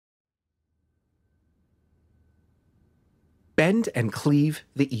Bend and cleave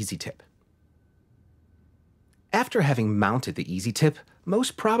the EasyTip. After having mounted the EasyTip,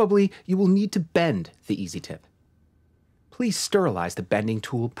 most probably you will need to bend the EasyTip. Please sterilize the bending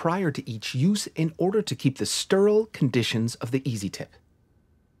tool prior to each use in order to keep the sterile conditions of the EasyTip.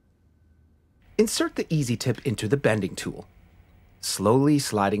 Insert the EasyTip into the bending tool, slowly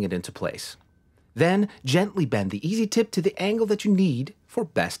sliding it into place. Then gently bend the EasyTip to the angle that you need for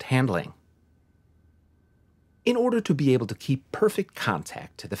best handling. In order to be able to keep perfect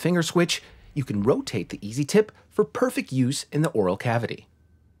contact to the finger switch, you can rotate the EasyTip for perfect use in the oral cavity.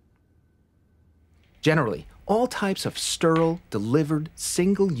 Generally, all types of sterile, delivered,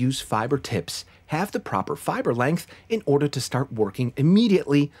 single-use fiber tips have the proper fiber length in order to start working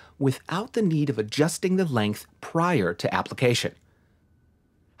immediately without the need of adjusting the length prior to application.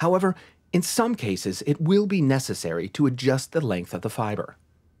 However, in some cases, it will be necessary to adjust the length of the fiber.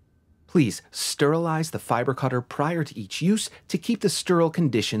 Please sterilize the fiber cutter prior to each use to keep the sterile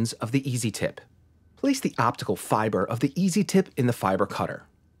conditions of the EasyTip. Place the optical fiber of the EasyTip in the fiber cutter.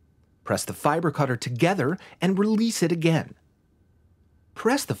 Press the fiber cutter together and release it again.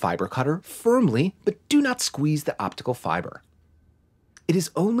 Press the fiber cutter firmly, but do not squeeze the optical fiber. It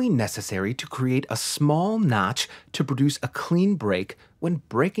is only necessary to create a small notch to produce a clean break when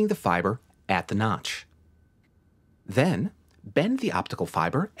breaking the fiber at the notch. Then, bend the optical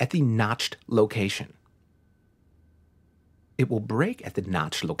fiber at the notched location. It will break at the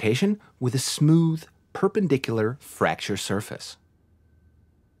notched location with a smooth, perpendicular fracture surface.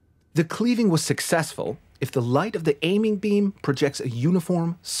 The cleaving was successful if the light of the aiming beam projects a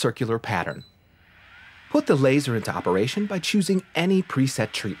uniform circular pattern. Put the laser into operation by choosing any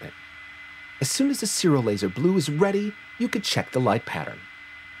preset treatment. As soon as the SIROLaser blue is ready, you can check the light pattern.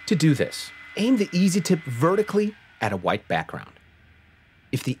 To do this, aim the EasyTip vertically at a white background.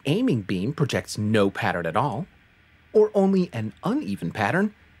 If the aiming beam projects no pattern at all, or only an uneven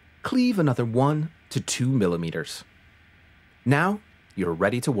pattern, cleave another 1 to 2 millimeters. Now, you're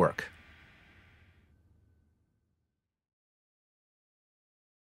ready to work.